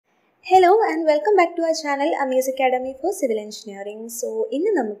Hello and welcome back to our channel Ames Academy for Civil Engineering. So, in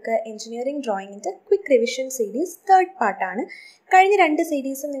the engineering drawing into quick revision series third part aanu. Kazhinja rendu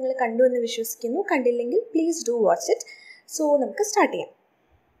series ningal kandu ennu vishwasikkunnu. Kandillengil please do watch it. So, namukku start cheyam.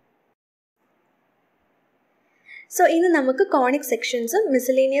 So, in the conic sections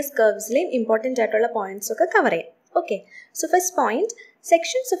miscellaneous curves important points cover cheyam. Okay. So, first point,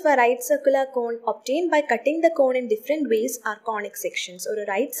 sections of a right circular cone obtained by cutting the cone in different ways are conic sections. Or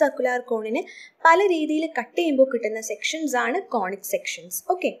right circular cone in pala reethiyil cut cheyyumbo kittunna sections aanu conic sections.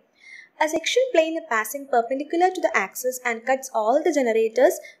 Okay. A section plane passing perpendicular to the axis and cuts all the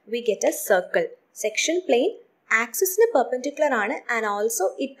generators, we get a circle. Section plane axis ne perpendicular aanu and also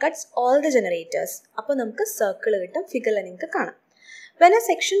it cuts all the generators. Appo namukku circle kittum, figure la ningalku kaanam. When a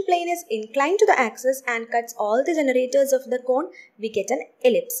section plane is inclined to the axis and cuts all the generators of the cone, we get an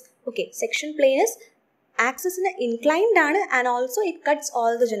ellipse. Okay, section plane is axis inclined and also it cuts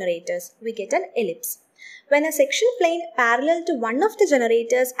all the generators. We get an ellipse. When a section plane parallel to one of the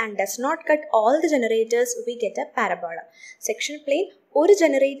generators and does not cut all the generators, we get a parabola. Section plane one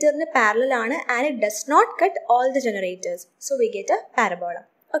generator parallel and it does not cut all the generators. So we get a parabola.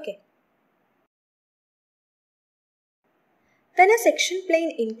 Okay. When a section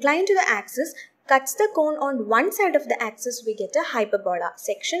plane inclined to the axis cuts the cone on one side of the axis, we get a hyperbola.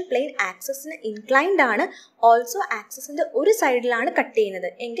 Section plane axis inclined also axis in the one side cut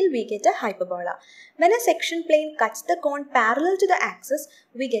engil we get a hyperbola. When a section plane cuts the cone parallel to the axis,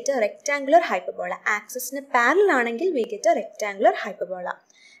 we get a rectangular hyperbola. Axis parallel anengil we get a rectangular hyperbola.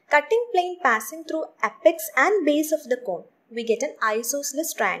 Cutting plane passing through apex and base of the cone, we get an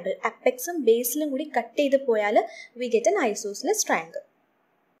isosceles triangle. Apex and base cut we get an isosceles triangle.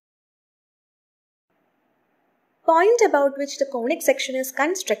 Point about which the conic section is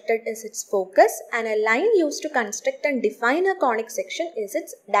constructed is its focus, and a line used to construct and define a conic section is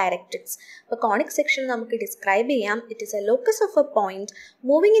its directrix. A conic section we describe it is a locus of a point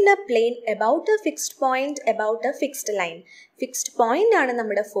moving in a plane about a fixed point about a fixed line. Fixed point is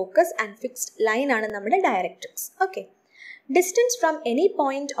our focus and fixed line is our directrix. Okay. Distance from any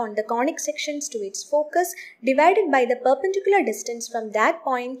point on the conic sections to its focus divided by the perpendicular distance from that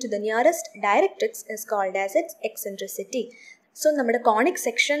point to the nearest directrix is called as its eccentricity. So, നമ്മുടെ conic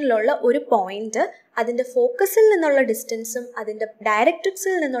sectionലുള്ള ഒരു point അതിന്റെ ഫോക്കസിൽ നിന്നുള്ള ഡിസ്റ്റൻസും അതിന്റെ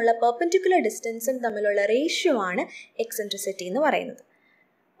ഡയറക്ട്രിക്സിൽ നിന്നുള്ള perpendicular ഡിസ്റ്റൻസും തമ്മിലുള്ള ratio ആണ് eccentricity എന്ന് പറയുന്നത്.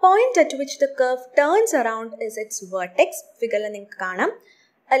 Point at which the curve turns around is its vertex. ഫിഗറിൽ നിങ്ങൾക്ക് കാണാം.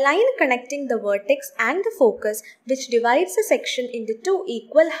 A line connecting the vertex and the focus which divides a section into two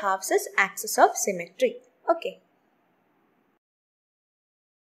equal halves is axis of symmetry. Okay.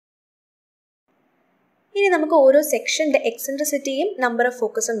 ഇനി നമുക്ക് ഓരോ സെക്ഷന്റെ എക്സെൻട്രിസിറ്റിയും number of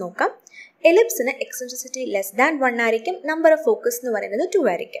ഫോക്കസും നോക്കാം. എലിപ്സിന് eccentricity less than 1 ആയിരിക്കും, number of focus എന്ന് പറയുന്നത് 2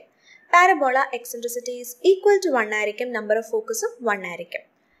 ആയിരിക്കും. Parabola eccentricity is equal to 1 ആയിരിക്കും, നമ്പർ ഓഫ് ഫോക്കസും 1 ആയിരിക്കും.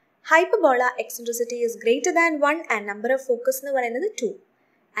 Hyperbola eccentricity is greater than 1 and number of focus എന്ന് പറയുന്നത് 2.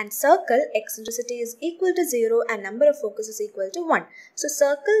 And circle eccentricity is equal to 0 and number of focus is equal to 1. So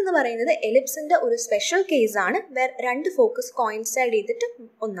circle എന്ന് പറയുന്നത് ellipseന്റെ ഒരു special case ആണ് where രണ്ട് focus coincide ചെയ്തിട്ട്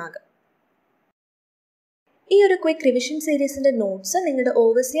ഒന്നാകും. ഈ ഒരു ക്വിക്ക് റിവിഷൻ സീരീസിന്റെ നോട്ട്സ് നിങ്ങളുടെ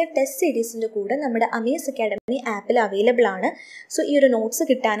ഓവർസിയർ ടെസ്റ്റ് സീരീസിന്റെ കൂടെ നമ്മുടെ അമേസ് അക്കാഡമി ആപ്പിൽ അവൈലബിൾ ആണ്. സോ ഈ ഒരു നോട്ട്സ്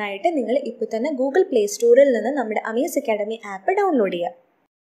കിട്ടാനായിട്ട് നിങ്ങൾ ഇപ്പോൾ തന്നെ ഗൂഗിൾ പ്ലേ സ്റ്റോറിൽ നിന്ന് നമ്മുടെ അമേസ് അക്കാഡമി ആപ്പ് ഡൗൺലോഡ് ചെയ്യുക.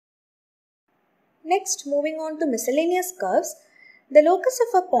 Next moving on to miscellaneous curves. The locus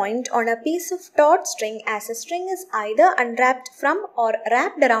of a point on a piece of taut string as a string is either unwrapped from or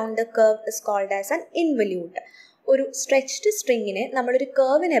wrapped around the curve is called as an involute. ഒരു stretched സ്ട്രിങ്ങിനെ നമ്മളൊരു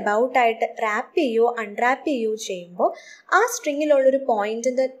കർവിന് about ആയിട്ട് rap ചെയ്യോ unwrap ചെയ്യോ ചെയ്യുമ്പോൾ ആ സ്ട്രിങ്ങിലുള്ളൊരു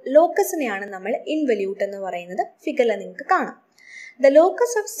പോയിന്റിന്റെ ലോക്കസിനെയാണ് നമ്മൾ ഇൻവല്യൂട്ട് എന്ന് പറയുന്നത്. ഫിഗറിൽ നിങ്ങൾക്ക് കാണാം. The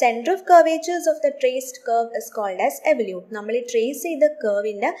locus of center of curvatures of the traced curve is called as evolute. നമ്മൾ ഈ ട്രേസ് ചെയ്ത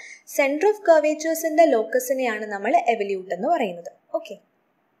കർവിന്റെ സെന്റർ ഓഫ് കർവേച്ചേഴ്സിന്റെ ലോക്കസിനെയാണ് നമ്മൾ എവല്യൂട്ട് എന്ന് പറയുന്നത്. Okay.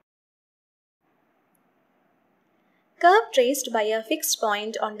 Curve traced by a fixed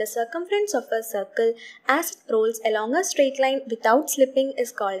point on the circumference of a circle as it rolls along a straight line without slipping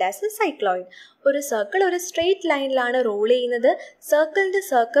is called as a cycloid. ഒരു circle ഒരു straight ലൈനിലാണ് role ചെയ്യുന്നത്. സർക്കിളിന്റെ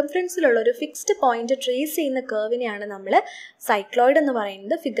സർക്കംഫറൻസിലുള്ള ഒരു fixed point trace ചെയ്യുന്ന കർവിനെയാണ് നമ്മൾ cycloid എന്ന്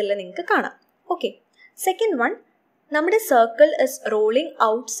പറയുന്നത്. ഫിഗറിൽ നിങ്ങൾക്ക് കാണാം. ഓക്കെ. സെക്കൻഡ് വൺ, നമ്മുടെ circle is rolling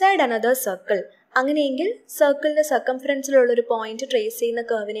outside another circle. അങ്ങനെയെങ്കിൽ സർക്കിളിന്റെ സർക്കംഫറൻസിലുള്ള ഒരു പോയിന്റ് ട്രേസ് ചെയ്യുന്ന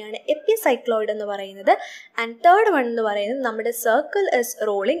കർവിനെയാണ് എപ്പിസൈക്ലോയിഡ് എന്ന് പറയുന്നത്. ആൻഡ് തേർഡ് വൺ എന്ന് പറയുന്നത് നമ്മുടെ circle is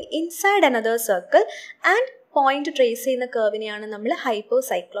rolling inside another circle and point trace ചെയ്യുന്ന കർവിനെയാണ് നമ്മൾ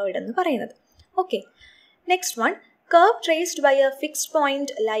ഹൈപ്പോസൈക്ലോയിഡ് എന്ന് പറയുന്നത്. Okay. Next one, Curve traced by a fixed point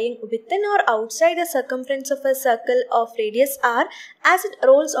lying within or outside the circumference of a circle of radius r as it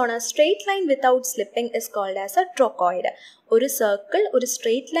rolls on a straight line without slipping is called as a trochoid. ഒരു circle ഒരു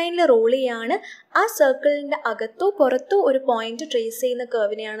straight ലൈനിൽ role ചെയ്യാണ്, ആ സർക്കിളിൻ്റെ അകത്തോ പുറത്തോ ഒരു point trace ചെയ്യുന്ന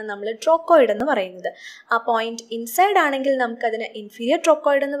കർവിനെയാണ് നമ്മൾ ട്രോക്കോയിഡ് എന്ന് പറയുന്നത്. ആ പോയിന്റ് ഇൻസൈഡ് ആണെങ്കിൽ നമുക്കതിന് ഇൻഫീരിയർ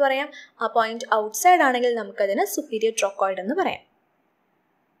ട്രോക്കോയിഡ് എന്ന് പറയാം, ആ പോയിന്റ് ഔട്ട്സൈഡ് ആണെങ്കിൽ നമുക്കതിന് സുപ്പീരിയർ ട്രോക്കോയിഡ് എന്ന് പറയാം.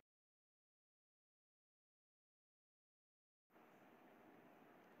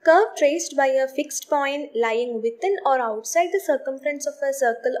 Curve traced by a fixed point lying within or outside the circumference of a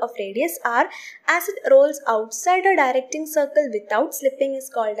circle of radius r as it rolls outside a directing circle without slipping is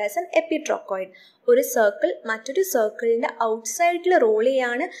called as an epitrochoid. ഒരു circle മറ്റൊരു സർക്കിളിൻ്റെ ഔട്ട്സൈഡിൽ role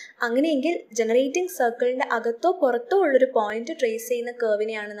ചെയ്യാണ്, അങ്ങനെയെങ്കിൽ generating സർക്കിളിൻ്റെ അകത്തോ പുറത്തോ ഉള്ളൊരു point trace ചെയ്യുന്ന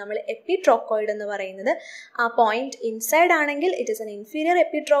കർവിനെയാണ് നമ്മൾ എപ്പിട്രോക്കോയിഡ് എന്ന് പറയുന്നത്. ആ പോയിന്റ് ഇൻസൈഡ് ആണെങ്കിൽ it is an inferior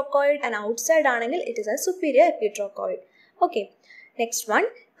എപ്പിട്രോക്കോയിഡ് and outside ആണെങ്കിൽ it is A superior എപ്പിട്രോക്കോയിഡ്. Okay, next one.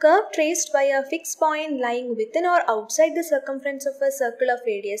 Curve traced by a fixed point lying within or outside the circumference of a circle of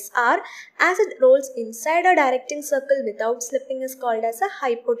radius r as it rolls inside a directing circle without slipping is called as a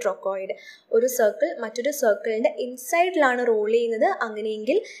hypotrochoid. ഒരു circle മറ്റൊരു സർക്കിളിൻ്റെ ഇൻസൈഡിലാണ് role ചെയ്യുന്നത്,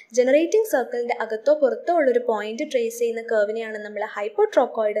 അങ്ങനെയെങ്കിൽ generating സർക്കിളിൻ്റെ അകത്തോ പുറത്തോ ഉള്ളൊരു point trace ചെയ്യുന്ന കർവിനെയാണ് നമ്മൾ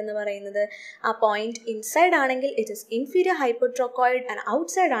ഹൈപ്പോട്രോക്കോയിഡ് എന്ന് പറയുന്നത്. ആ പോയിന്റ് ഇൻസൈഡ് ആണെങ്കിൽ it is inferior ഹൈപ്പോട്രോക്കോയിഡ് and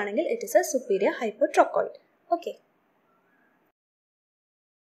outside ആണെങ്കിൽ it is A superior ഹൈപ്പോട്രോക്കോയിഡ്. Okay,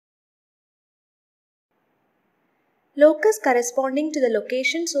 locus corresponding to the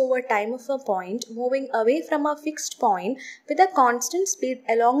locations over time of a point moving away from a fixed point with a constant speed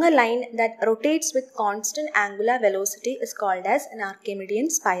along a line that rotates with constant angular velocity is called as an Archimedean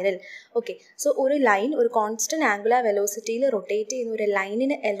spiral. Okay, so ഒരു line ഒരു constant angular വെലോസിറ്റിയിൽ rotate ചെയ്യുന്ന ഒരു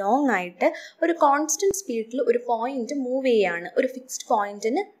ലൈനിന് along ആയിട്ട് ഒരു constant സ്പീഡിൽ ഒരു point move ചെയ്യുകയാണ്, ഒരു ഫിക്സ്ഡ്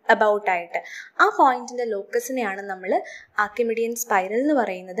പോയിന്റിന് അബൌട്ട് ആയിട്ട്. ആ പോയിന്റിന്റെ ലോക്കസിനെയാണ് നമ്മൾ ആർക്കിമിഡിയൻ സ്പൈറൽ എന്ന്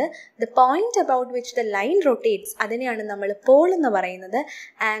പറയുന്നത്. The point about which the line rotates അതിനെയാണ് നമ്മൾ പോൾ എന്ന് പറയുന്നത്.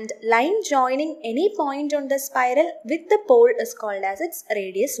 And line joining any point on the spiral with the Paul is called as it's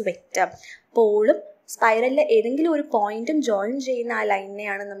radius vector. പോളും സ്പൈറലിലെ ഏതെങ്കിലും ഒരു പോയിന്റും ജോയിൻ ചെയ്യുന്ന ആ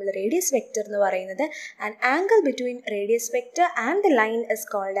ലൈനിനെയാണ് നമ്മൾ റേഡിയസ് വെക്റ്റർ എന്ന് പറയുന്നത്. And angle between radius vector and the line is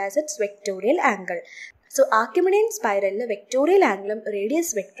called as it's വെക്ടോറിയൽ angle. So Archimedean സ്പൈറലിൽ വെക്ടോറിയൽ ആംഗിളും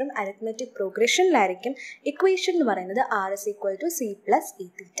radius വെക്ടറും അരിത്മെറ്റിക് പ്രോഗ്രഷനിലായിരിക്കും. ഇക്വേഷൻ എന്ന് പറയുന്നത് r is equal to c plus e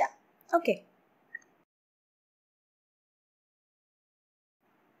theta. Okay,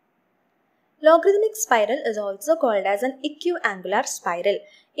 logarithmic spiral is also called as an equiangular spiral.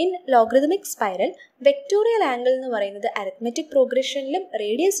 In logarithmic spiral, vectorial angle എന്ന് പറയുന്നത് arithmetic progressionലും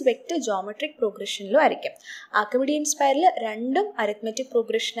radius vector geometric പ്രോഗ്രഷനിലും ആയിരിക്കും. Archimedean spiral രണ്ടും arithmetic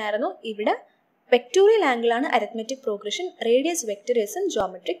progression ആയിരുന്നു. ഇവിടെ vectorial angle ആണ് arithmetic progression, radius vector is in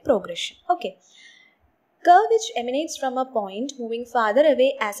geometric progression. Okay. Curve which emanates from a point moving farther away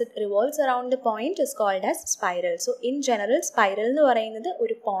as it revolves around the point is called as spiral. So in general, spiral എന്ന് പറയുന്നത്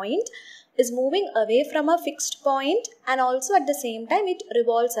ഒരു point is moving away from a fixed point and also at the same time it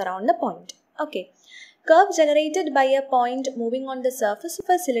revolves around the point. Okay. Curve generated by a point moving on the surface of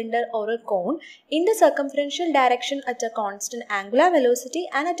a cylinder or a cone in the circumferential direction at a constant angular velocity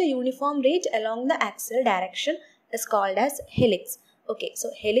and at a uniform rate along the axial direction is called as helix. Okay, so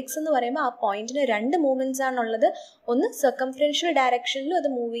helix എന്ന് പറയുമ്പോൾ ആ പോയിന്റിന് രണ്ട് movements ആണുള്ളത്. ഒന്ന് circumferential ഡയറക്ഷനിലും അത്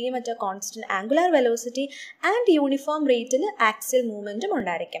move ചെയ്യും at A constant angular velocity and uniform റേറ്റിൽ ആക്സിയൽ മൂവ്മെൻറ്റും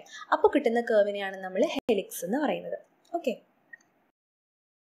ഉണ്ടായിരിക്കും. അപ്പോൾ കിട്ടുന്ന കർവിനെയാണ് നമ്മൾ ഹെലിക്സ് എന്ന് പറയുന്നത്. Okay,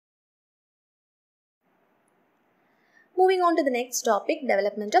 moving on to the next topic,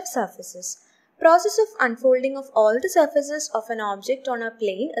 development of surfaces. Process of unfolding of all the surfaces of an object on a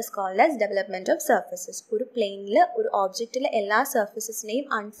plane is called as development of surfaces. ഒരു പ്ലെയിനിൽ ഒരു ഒബ്ജക്റ്റിലെ എല്ലാ സർഫസസിനെയും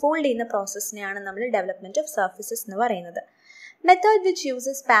അൺഫോൾഡ് ചെയ്യുന്ന പ്രോസസ്സിനെയാണ് നമ്മൾ development of surfaces എന്ന് പറയുന്നത്. Method which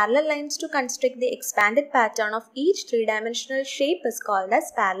uses parallel lines to construct the expanded pattern of each three-dimensional shape is called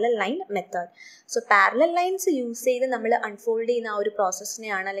as parallel line method. So parallel lines use ചെയ്ത് നമ്മൾ അൺഫോൾഡ് ചെയ്യുന്ന ആ ഒരു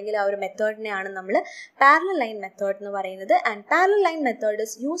പ്രോസസ്സിനെയാണ് അല്ലെങ്കിൽ ആ ഒരു മെത്തേഡിനെയാണ് നമ്മൾ parallel line method എന്ന് പറയുന്നത്. And parallel line method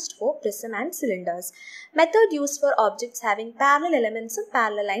is used for prism and cylinders. Method used for objects having parallel elements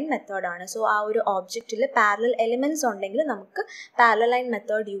parallel line method ആണ്. So ആ ഒരു ഒബ്ജക്റ്റിൽ parallel elements ഉണ്ടെങ്കിൽ നമുക്ക് parallel line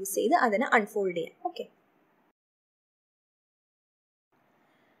method യൂസ് ചെയ്ത് അതിനെ അൺഫോൾഡ് ചെയ്യാം. Okay,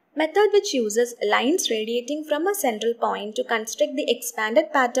 method which uses lines radiating from a central point to construct the expanded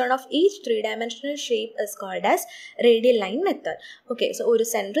pattern of each three-dimensional shape is called as radial line method. Okay, so ഒരു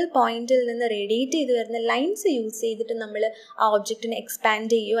central പോയിന്റിൽ നിന്ന് radiate ചെയ്ത് വരുന്ന lines use ചെയ്തിട്ട് നമ്മൾ ആ ഒബ്ജക്റ്റിനെ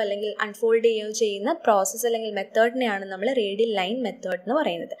expand ചെയ്യുകയോ അല്ലെങ്കിൽ അൺഫോൾഡ് ചെയ്യുകയോ ചെയ്യുന്ന പ്രോസസ്സ് അല്ലെങ്കിൽ മെത്തേഡിനെയാണ് നമ്മൾ റേഡിയൽ ലൈൻ മെത്തേഡ് എന്ന്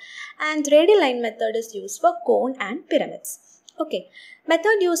പറയുന്നത്. And radial line method is use for cone and pyramids. Okay,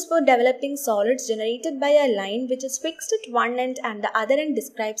 method used for developing solids generated by a line which is fixed at one end and the other end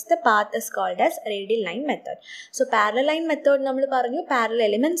describes the path is called as radial line method. So parallel line method nammal paranju parallel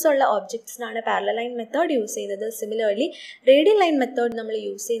elements ulla objects nanu parallel line method use cheynathu. Similarly, radial line method nammal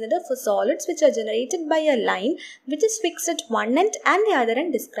use cheynathu for solids which are generated by a line which is fixed at one end and the other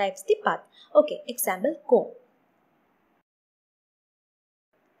end describes the path. Okay, example cone.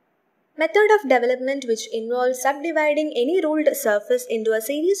 Method of development which involves subdividing any ruled surface into a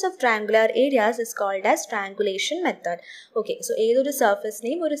series of triangular areas is called as triangulation method. Okay, so ഏതൊരു surface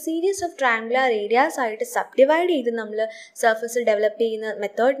നെയും ഒരു series of triangular areas ആയിട്ട് subdivide ചെയ്ത് നമ്മൾ surface develop ചെയ്യുന്ന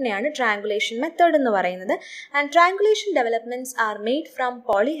മെത്തേഡിനെയാണ് triangulation method എന്ന് പറയുന്നത്. And triangulation developments are made from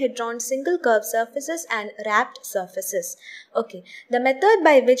polyhedron single curve surfaces and wrapped surfaces. Okay, the method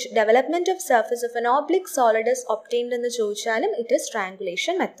by which development of surface of an oblique solid is obtained എന്ന് ചോദിച്ചാലും it is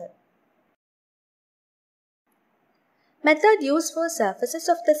triangulation method. Method used for surfaces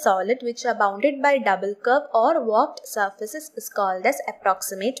of the solid which are bounded by double curve or warped surfaces is called as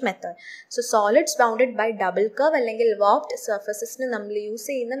approximate method. So solids bounded by double curve അല്ലെങ്കിൽ warped surfaces ന് നമ്മൾ use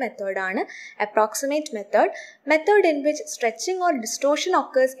ചെയ്യുന്ന മെത്തേഡാണ് approximate method. Method in which stretching or distortion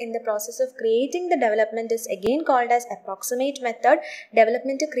occurs in the process of creating the development is again called as approximate method.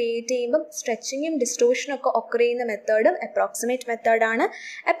 Development create ചെയ്യുമ്പോൾ stretchingും distortion ഒക്കെ occur ചെയ്യുന്ന മെത്തേഡും approximate method ആണ്.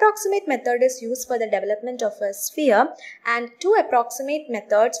 Approximate method is used for the development of a sphere. And two approximate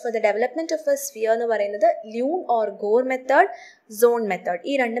methods for the development of a sphere nu parayunnathu Lune or Gore method, zone method.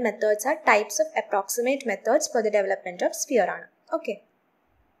 Ee rendu methods are types of approximate methods for the development of sphere aanu. Okay.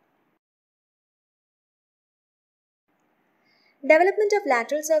 Development of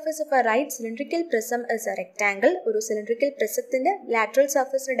lateral surface of a right cylindrical prism is a rectangle. ഒരു cylindrical prismത്തിന്റെ lateral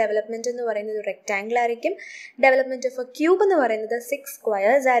surface development എന്ന് പറയുന്നത് ഒരു rectangle ആയിരിക്കും. Development of a cube എന്ന് പറയുന്നത് 6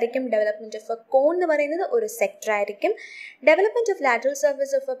 squares ആയിരിക്കും. Development of a cone എന്ന് പറയുന്നത് ഒരു sector ആയിരിക്കും. Development of lateral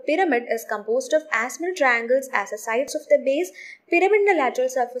surface of a pyramid is composed of as many triangles as the sides of the base. Pyramidന്റെ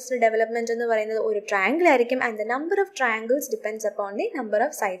lateral surface development എന്ന് പറയുന്നത് ഒരു triangle ആയിരിക്കും and the number of triangles depends upon the number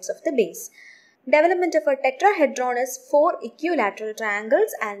of sides of the base. Development of a tetrahedron is 4 equilateral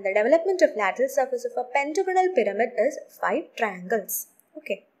triangles and the development of lateral surface of a pentagonal pyramid is 5 triangles.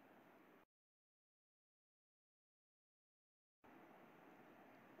 Okay.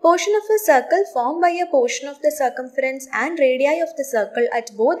 Portion of a circle formed by a portion of the circumference and radii of the circle at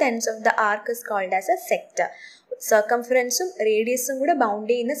both ends of the arc is called as a sector. Circumferenceും റേഡിയസും കൂടെ bound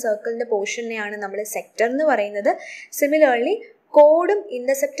ചെയ്യുന്ന സർക്കിളിന്റെ പോർഷനെയാണ് നമ്മൾ sector എന്ന് പറയുന്നത്. Similarly കോഡും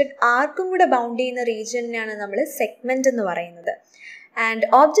intercepted ആർക്കും കൂടെ bound ചെയ്യുന്ന റീജിയനെയാണ് നമ്മൾ സെഗ്മെന്റ് എന്ന് പറയുന്നത്. And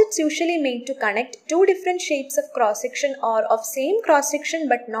objects usually made to connect two different shapes of cross section or of same cross section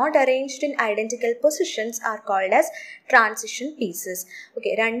but not arranged in identical positions are called as transition pieces.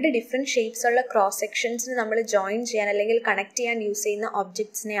 Okay, രണ്ട് different shapes ഉള്ള cross sections നമ്മൾ join ചെയ്യാൻ അല്ലെങ്കിൽ connect ചെയ്യാൻ use ചെയ്യുന്ന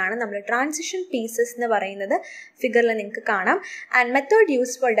objectsനെയാണ് നമ്മൾ transition pieces എന്ന് പറയുന്നത്. ഫിഗറിൽ നിങ്ങൾക്ക് കാണാം. And method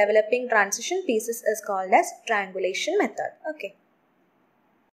used for developing transition pieces is called as triangulation method. Okay.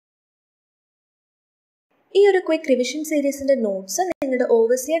 ഈ ഒരു ക്വിക്ക് റിവിഷൻ സീരീസിൻ്റെ നോട്ട്സ് നിങ്ങളുടെ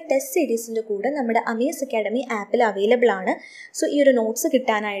ഓവർസിയർ ടെസ്റ്റ് സീരീസിൻ്റെ കൂടെ നമ്മുടെ അമേസ് അക്കാഡമി ആപ്പിൽ അവൈലബിൾ ആണ്. സോ ഈ ഒരു നോട്ട്സ്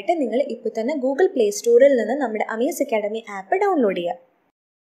കിട്ടാനായിട്ട് നിങ്ങൾ ഇപ്പോൾ തന്നെ ഗൂഗിൾ പ്ലേ സ്റ്റോറിൽ നിന്ന് നമ്മുടെ അമേസ് അക്കാഡമി ആപ്പ് ഡൗൺലോഡ് ചെയ്യുക.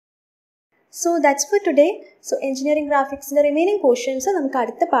 So that's for today. So engineering ഗ്രാഫിക്സിൻ്റെ remaining portions നമുക്ക്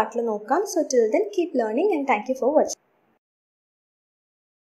അടുത്ത പാർട്ടിൽ നോക്കാം. So till then keep learning and thank you for watching.